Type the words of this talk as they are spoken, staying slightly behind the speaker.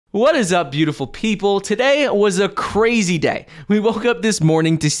What is up, beautiful people? Today was a crazy day. We woke up this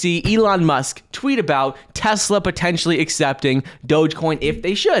morning to see Elon Musk tweet about Tesla potentially accepting Dogecoin if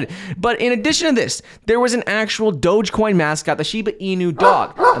they should. But in addition to this, there was an actual Dogecoin mascot, the Shiba Inu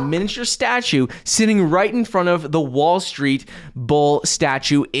dog, a miniature statue sitting right in front of the Wall Street Bull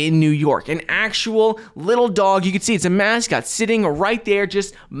statue in New York. An actual little dog. You can see it's a mascot sitting right there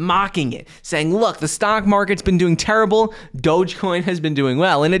just mocking it, saying, look, the stock market's been doing terrible. Dogecoin has been doing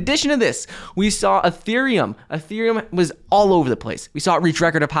well. In addition to this, we saw Ethereum. Ethereum was all over the place. We saw it reach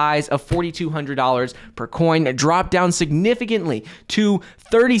record of highs of $4,200 per coin. It dropped down significantly to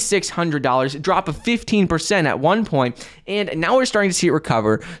 $3,600, a drop of 15% at one point, and now we're starting to see it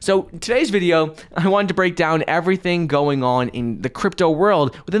recover. So today's video, I wanted to break down everything going on in the crypto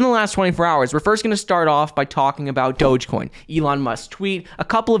world within the last 24 hours. We're first going to start off by talking about Dogecoin. Elon Musk tweet, a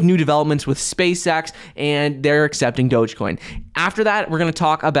couple of new developments with SpaceX, and they're accepting Dogecoin. After that, we're going to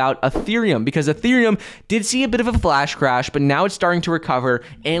talk about Ethereum, because Ethereum did see a bit of a flash crash, but now it's starting to recover.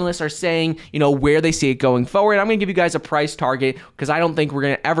 Analysts are saying, where they see it going forward. I'm going to give you guys a price target because I don't think we're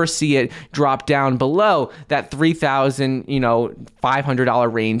going to ever see it drop down below that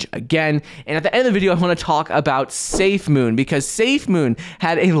 $3,500 range again. And at the end of the video, I want to talk about Safemoon, because Safemoon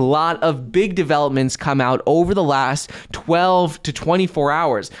had a lot of big developments come out over the last 12 to 24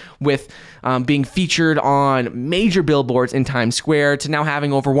 hours, with being featured on major billboards in Times Square, to now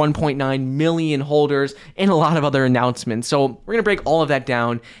having over 1.9 million holders, and a lot of other announcements. So we're going to break all of that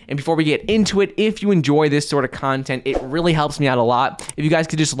down. And before we get into it, if you enjoy this sort of content, it really helps me out a lot. If you guys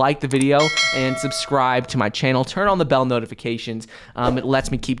could just like the video and subscribe to my channel, turn on the bell notifications. It lets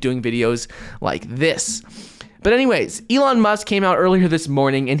me keep doing videos like this. But anyways, Elon Musk came out earlier this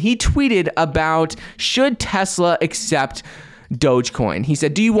morning and he tweeted about, should Tesla accept Dogecoin? He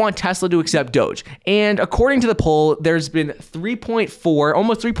said, do you want Tesla to accept Doge? And according to the poll, there's been 3.4,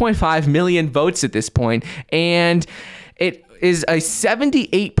 almost 3.5 million votes at this point, and it is a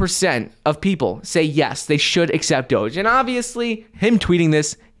 78% of people say yes, they should accept Doge. And obviously, him tweeting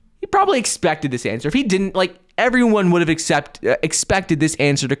this, he probably expected this answer. If he didn't, everyone would have expected this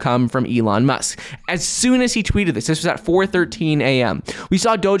answer to come from Elon Musk. As soon as he tweeted this was at 4:13 a.m., we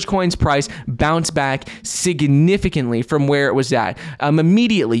saw Dogecoin's price bounce back significantly from where it was at.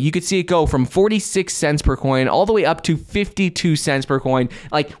 Immediately, you could see it go from 46 cents per coin all the way up to 52 cents per coin,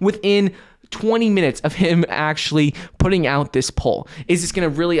 within 20 minutes of him actually putting out this poll. Is this going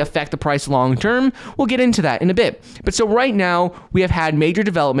to really affect the price long term? We'll get into that in a bit. But so right now, we have had major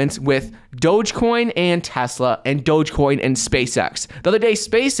developments with Dogecoin and Tesla, and Dogecoin and SpaceX. The other day,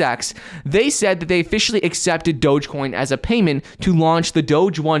 SpaceX, they said that they officially accepted Dogecoin as a payment to launch the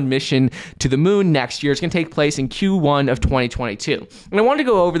Doge 1 mission to the moon next year. It's going to take place in Q1 of 2022. And I wanted to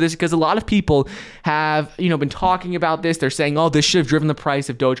go over this because a lot of people have, been talking about this. They're saying, oh, this should have driven the price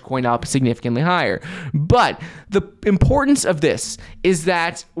of Dogecoin up significantly higher. But the importance of this is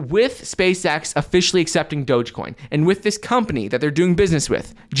that with SpaceX officially accepting Dogecoin, and with this company that they're doing business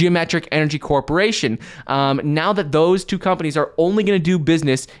with, Geometric Energy Corporation, now that those two companies are only going to do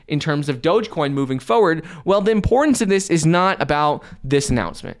business in terms of Dogecoin moving forward, well, the importance of this is not about this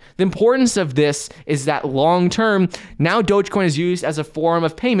announcement. The importance of this is that long term, now Dogecoin is used as a form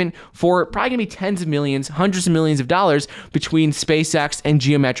of payment for probably going to be tens of millions, hundreds of millions of dollars between SpaceX and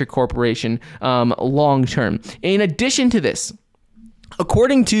Geometric Corporation long term. In addition to this,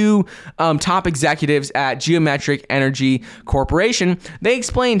 according to top executives at Geometric Energy Corporation, they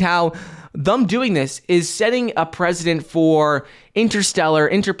explained how them doing this is setting a precedent for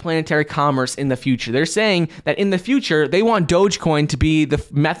interplanetary commerce in the future. They're saying that in the future, they want Dogecoin to be the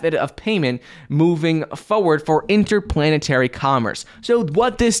method of payment moving forward for interplanetary commerce. So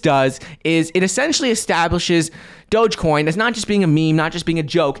what this does is it essentially establishes Dogecoin as not just being a meme, not just being a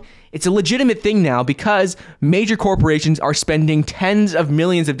joke. It's a legitimate thing now because major corporations are spending tens of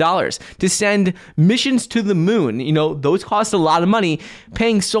millions of dollars to send missions to the moon. Those cost a lot of money,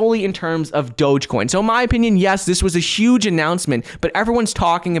 paying solely in terms of Dogecoin. So in my opinion, yes, this was a huge announcement, but everyone's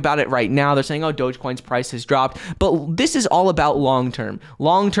talking about it right now. They're saying, oh, Dogecoin's price has dropped. But this is all about long term.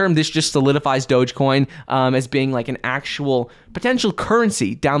 Long term, this just solidifies Dogecoin as being like an actual potential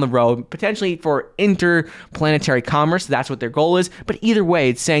currency down the road, potentially for interplanetary commerce. That's what their goal is. But either way,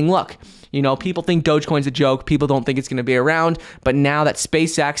 it's saying, look, You know, people think Dogecoin's a joke. People don't think it's going to be around. But now that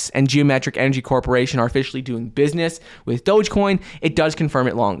SpaceX and Geometric Energy Corporation are officially doing business with Dogecoin, it does confirm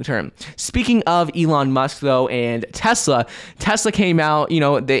it long term. Speaking of Elon Musk, though, and Tesla came out, you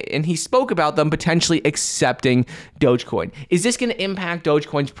know, and he spoke about them potentially accepting Dogecoin. Is this going to impact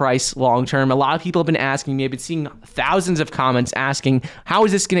Dogecoin's price long term? A lot of people have been asking me. I've been seeing thousands of comments asking, how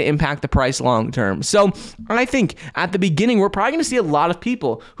is this going to impact the price long term? So I think at the beginning, we're probably going to see a lot of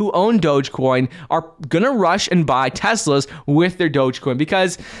people who own Dogecoin are going to rush and buy Teslas with their Dogecoin,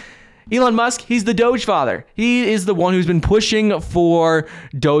 because Elon Musk, he's the Doge father. He is the one who's been pushing for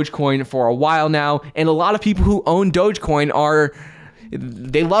Dogecoin for a while now. And a lot of people who own Dogecoin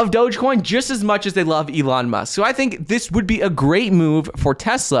they love Dogecoin just as much as they love Elon Musk. So I think this would be a great move for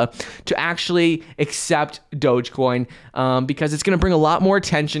Tesla to actually accept Dogecoin, because it's going to bring a lot more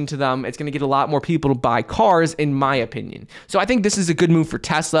attention to them. It's going to get a lot more people to buy cars, in my opinion. So I think this is a good move for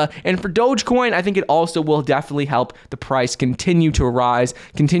Tesla. And for Dogecoin, I think it also will definitely help the price continue to rise,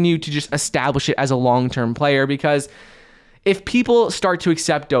 continue to just establish it as a long-term player, because if people start to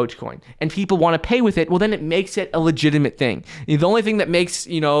accept Dogecoin and people want to pay with it, well, then it makes it a legitimate thing. The only thing that makes,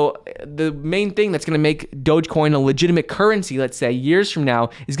 you know, the main thing that's going to make Dogecoin a legitimate currency, let's say years from now,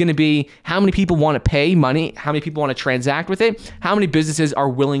 is going to be how many people want to pay money, how many people want to transact with it, how many businesses are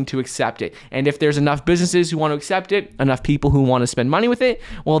willing to accept it. And if there's enough businesses who want to accept it, enough people who want to spend money with it,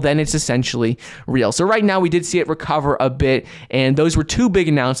 well, then it's essentially real. So right now we did see it recover a bit, and those were two big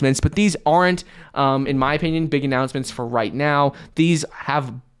announcements, but these aren't, in my opinion, big announcements for right now. These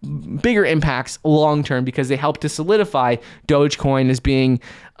have bigger impacts long term because they help to solidify Dogecoin as being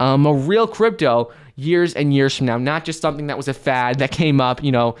a real crypto years and years from now, not just something that was a fad that came up,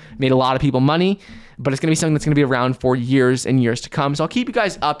 you know, made a lot of people money, but it's going to be something that's going to be around for years and years to come. So I'll keep you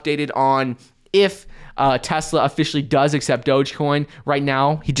guys updated on if Tesla officially does accept Dogecoin. Right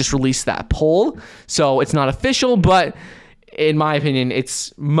now, he just released that poll, so it's not official, but in my opinion,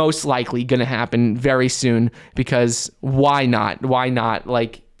 it's most likely going to happen very soon, because why not? Why not?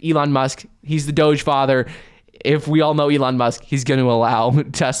 Like, Elon Musk, he's the Doge father. If we all know Elon Musk, he's going to allow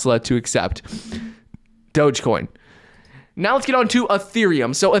Tesla to accept Dogecoin. Now let's get on to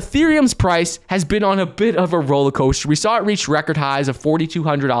Ethereum. So Ethereum's price has been on a bit of a roller coaster. We saw it reach record highs of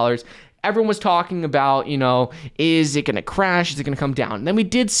 $4,200. Everyone was talking about, you know, is it going to crash? Is it going to come down? And then we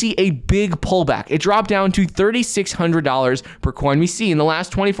did see a big pullback. It dropped down to $3,600 per coin. We see in the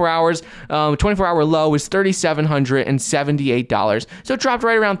last 24 hours, 24-hour low was $3,778. So it dropped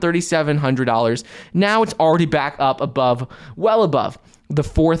right around $3,700. Now it's already back up above, well above the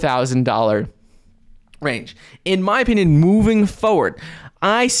 $4,000 range. In my opinion, moving forward,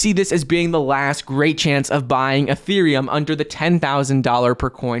 I see this as being the last great chance of buying Ethereum under the $10,000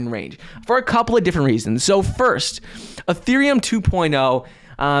 per coin range for a couple of different reasons. So first, Ethereum 2.0,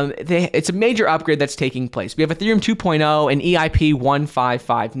 it's a major upgrade that's taking place. We have Ethereum 2.0 and EIP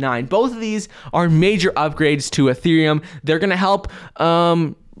 1559. Both of these are major upgrades to Ethereum. They're going to help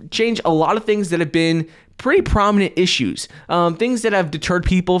change a lot of things that have been pretty prominent issues, things that have deterred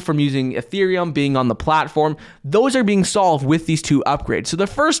people from using Ethereum, being on the platform. Those are being solved with these two upgrades. So the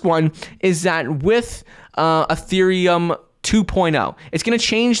first one is that with Ethereum 2.0, it's going to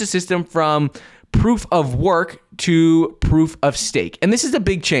change the system from proof of work to proof of stake. And this is a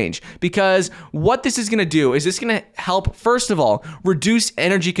big change, because what this is going to do is this going to help, first of all, reduce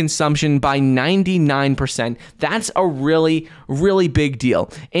energy consumption by 99%. That's a really, really big deal.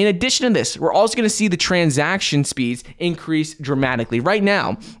 In addition to this, we're also going to see the transaction speeds increase dramatically. Right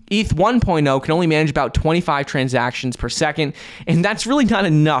now, ETH 1.0 can only manage about 25 transactions per second, and that's really not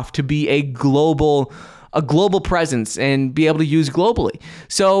enough to be a global presence and be able to use globally.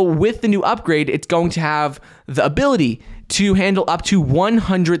 So with the new upgrade, it's going to have the ability to handle up to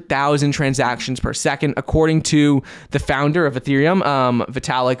 100,000 transactions per second, according to the founder of Ethereum,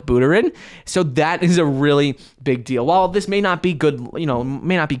 Vitalik Buterin. So that is a really big deal. While this may not be good,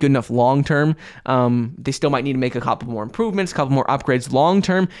 may not be good enough long term, they still might need to make a couple more improvements, a couple more upgrades long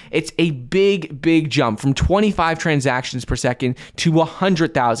term. It's a big, big jump from 25 transactions per second to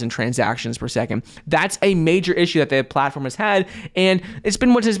 100,000 transactions per second. That's a major issue that the platform has had, and it's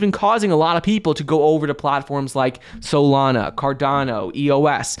been what has been causing a lot of people to go over to platforms like Solana, Cardano,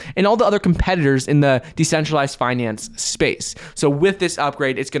 EOS, and all the other competitors in the decentralized finance space. So with this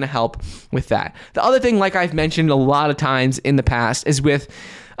upgrade, it's going to help with that. The other thing, like I've mentioned a lot of times in the past, is with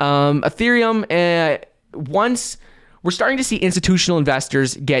Ethereum, once we're starting to see institutional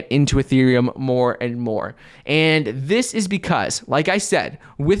investors get into Ethereum more and more. And this is because, like I said,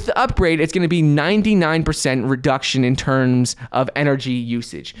 with the upgrade, it's going to be 99% reduction in terms of energy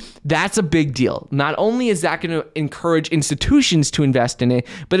usage. That's a big deal. Not only is that going to encourage institutions to invest in it,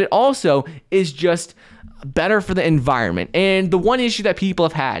 but it also is just better for the environment. And the one issue that people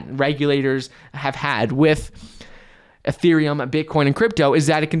have had, regulators have had with Ethereum, Bitcoin, and crypto is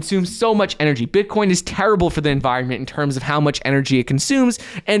that it consumes so much energy. Bitcoin is terrible for the environment in terms of how much energy it consumes.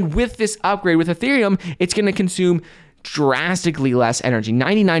 And with this upgrade with Ethereum, it's going to consume drastically less energy,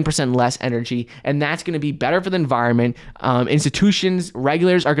 99% less energy, and that's going to be better for the environment. Institutions,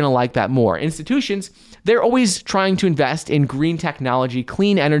 regulators are going to like that more. Institutions, they're always trying to invest in green technology,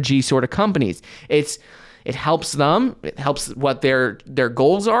 clean energy sort of companies. It helps them. It helps what their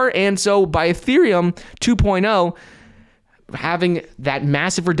goals are. And so by Ethereum 2.0, having that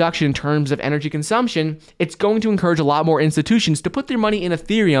massive reduction in terms of energy consumption, it's going to encourage a lot more institutions to put their money in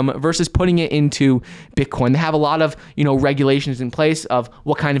Ethereum versus putting it into Bitcoin. They have a lot of, regulations in place of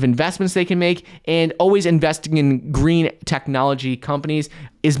what kind of investments they can make, and always investing in green technology companies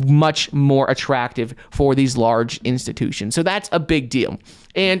is much more attractive for these large institutions. So that's a big deal.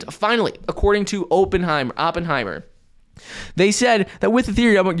 And finally, according to Oppenheimer, they said that with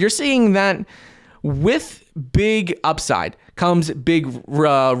Ethereum, you're seeing that with big upside comes big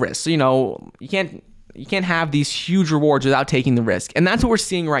risks. You can't have these huge rewards without taking the risk. And that's what we're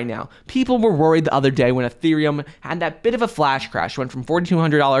seeing right now. People were worried the other day when Ethereum had that bit of a flash crash, went from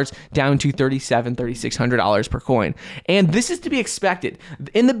 $4,200 down to $3,700, $3,600 per coin. And this is to be expected.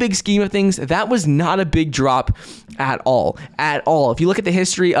 In the big scheme of things, that was not a big drop at all. If you look at the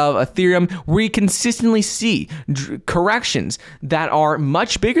history of Ethereum, we consistently see corrections that are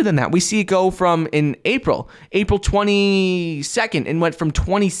much bigger than that. We see it go from in April 22nd, and went from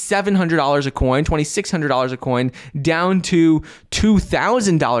 $2,700 a coin, $2,600 a coin, down to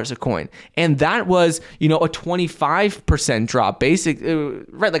 $2,000 a coin. And that was, a 25% drop,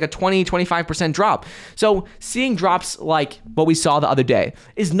 like a 25% drop. So seeing drops like what we saw the other day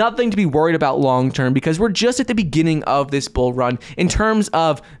is nothing to be worried about long term, because we're just at the beginning of this bull run. In terms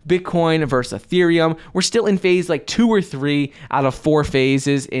of Bitcoin versus Ethereum, we're still in phase like 2 or 3 out of 4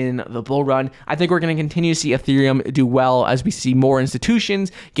 phases in the bull run. I think we're going to continue to see Ethereum do well as we see more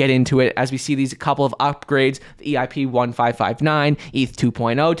institutions get into it, as we see these couple of upgrades, the EIP 1559, ETH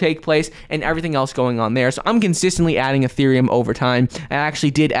 2.0 take place, and everything else going on there. So I'm consistently adding Ethereum over time. I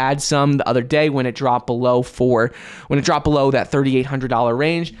actually did add some the other day when it dropped below that $3,800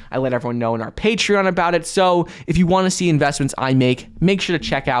 range. I let everyone know in our Patreon about it. So if you want to see investments I make sure to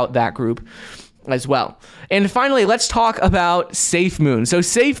check out that group as well. And finally, let's talk about Safemoon. So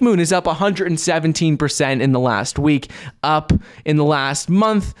Safemoon is up 117% in the last week, up in the last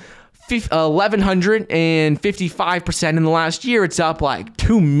month 1,155% in the last year. It's up like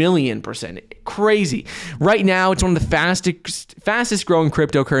 2 million%. Crazy. Right now, it's one of the fastest growing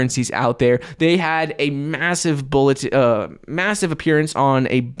cryptocurrencies out there. They had a massive appearance on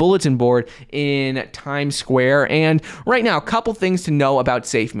a bulletin board in Times Square. And right now, a couple things to know about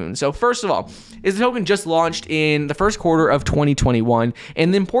Safemoon. So first of all, the token just launched in the first quarter of 2021.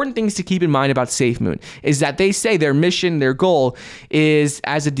 And the important things to keep in mind about Safemoon is that they say their mission, their goal is,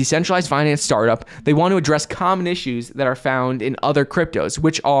 as a decentralized finance startup, they want to address common issues that are found in other cryptos,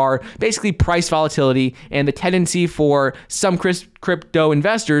 which are basically price volatility and the tendency for some crypto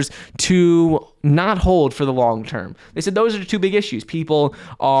investors to not hold for the long term. They said those are the 2 big issues. People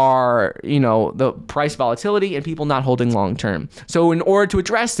are, the price volatility, and people not holding long term. So in order to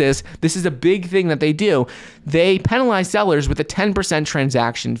address this is a big thing that they do. They penalize sellers with a 10%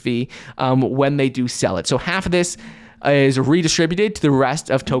 transaction fee when they do sell it. So half of this is redistributed to the rest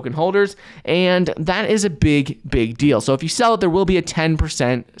of token holders, and that is a big deal. So if you sell it, there will be a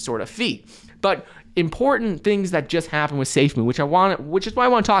 10% sort of fee. But important things that just happened with Safemoon, which is why I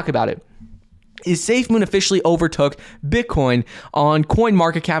want to talk about it, is Safemoon officially overtook Bitcoin on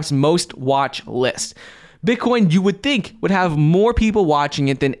CoinMarketCap's most watch list. Bitcoin, you would think, would have more people watching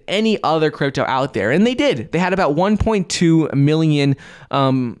it than any other crypto out there. And they did. They had about 1.2 million.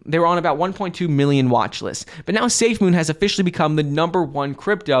 They were on about 1.2 million watch lists. But now Safemoon has officially become the #1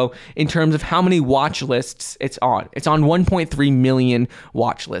 crypto in terms of how many watch lists it's on. It's on 1.3 million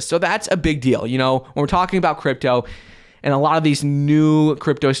watch lists. So that's a big deal. When we're talking about crypto, and a lot of these new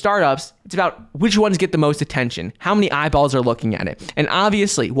crypto startups, it's about which ones get the most attention, how many eyeballs are looking at it. And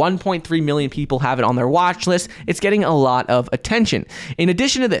obviously, 1.3 million people have it on their watch list. It's getting a lot of attention. In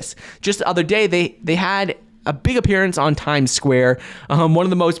addition to this, just the other day, they had a big appearance on Times Square, one of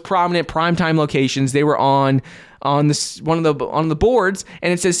the most prominent primetime locations. They were on the boards,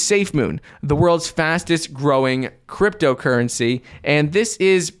 and it says Safemoon, the world's fastest growing cryptocurrency. And this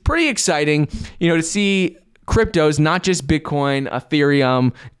is pretty exciting, to see cryptos, not just Bitcoin,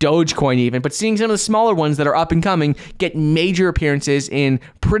 Ethereum, Dogecoin even, but seeing some of the smaller ones that are up and coming get major appearances in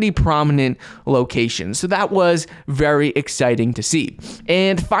pretty prominent locations. So that was very exciting to see.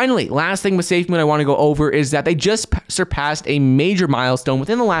 And finally, last thing with Safemoon I want to go over is that they just surpassed a major milestone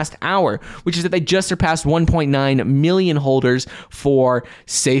within the last hour, which is that they just surpassed 1.9 million holders for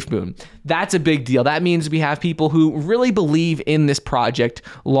Safemoon. That's a big deal. That means we have people who really believe in this project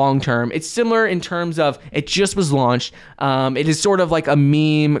long term. It's similar in terms of it just was launched. It is sort of like a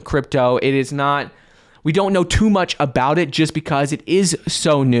meme crypto. It is not, we don't know too much about it just because it is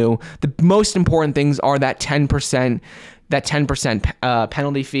so new. The most important things are that 10%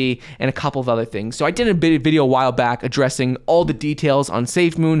 penalty fee and a couple of other things. So I did a video a while back addressing all the details on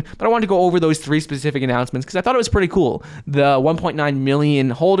Safemoon, but I wanted to go over those 3 specific announcements because I thought it was pretty cool. The 1.9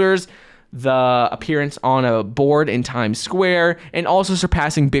 million holders, the appearance on a board in Times Square, and also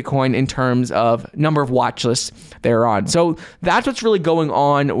surpassing Bitcoin in terms of number of watch lists they're on. So that's what's really going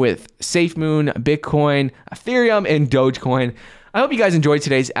on with Safemoon, Bitcoin, Ethereum, and Dogecoin. I hope you guys enjoyed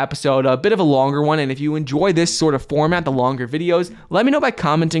today's episode, a bit of a longer one, and if you enjoy this sort of format, the longer videos, let me know by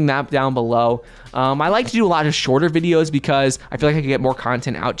commenting that down below. I like to do a lot of shorter videos because I feel like I can get more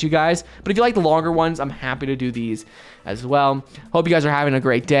content out to you guys, but if you like the longer ones, I'm happy to do these as well. Hope you guys are having a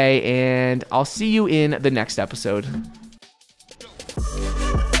great day, and I'll see you in the next episode.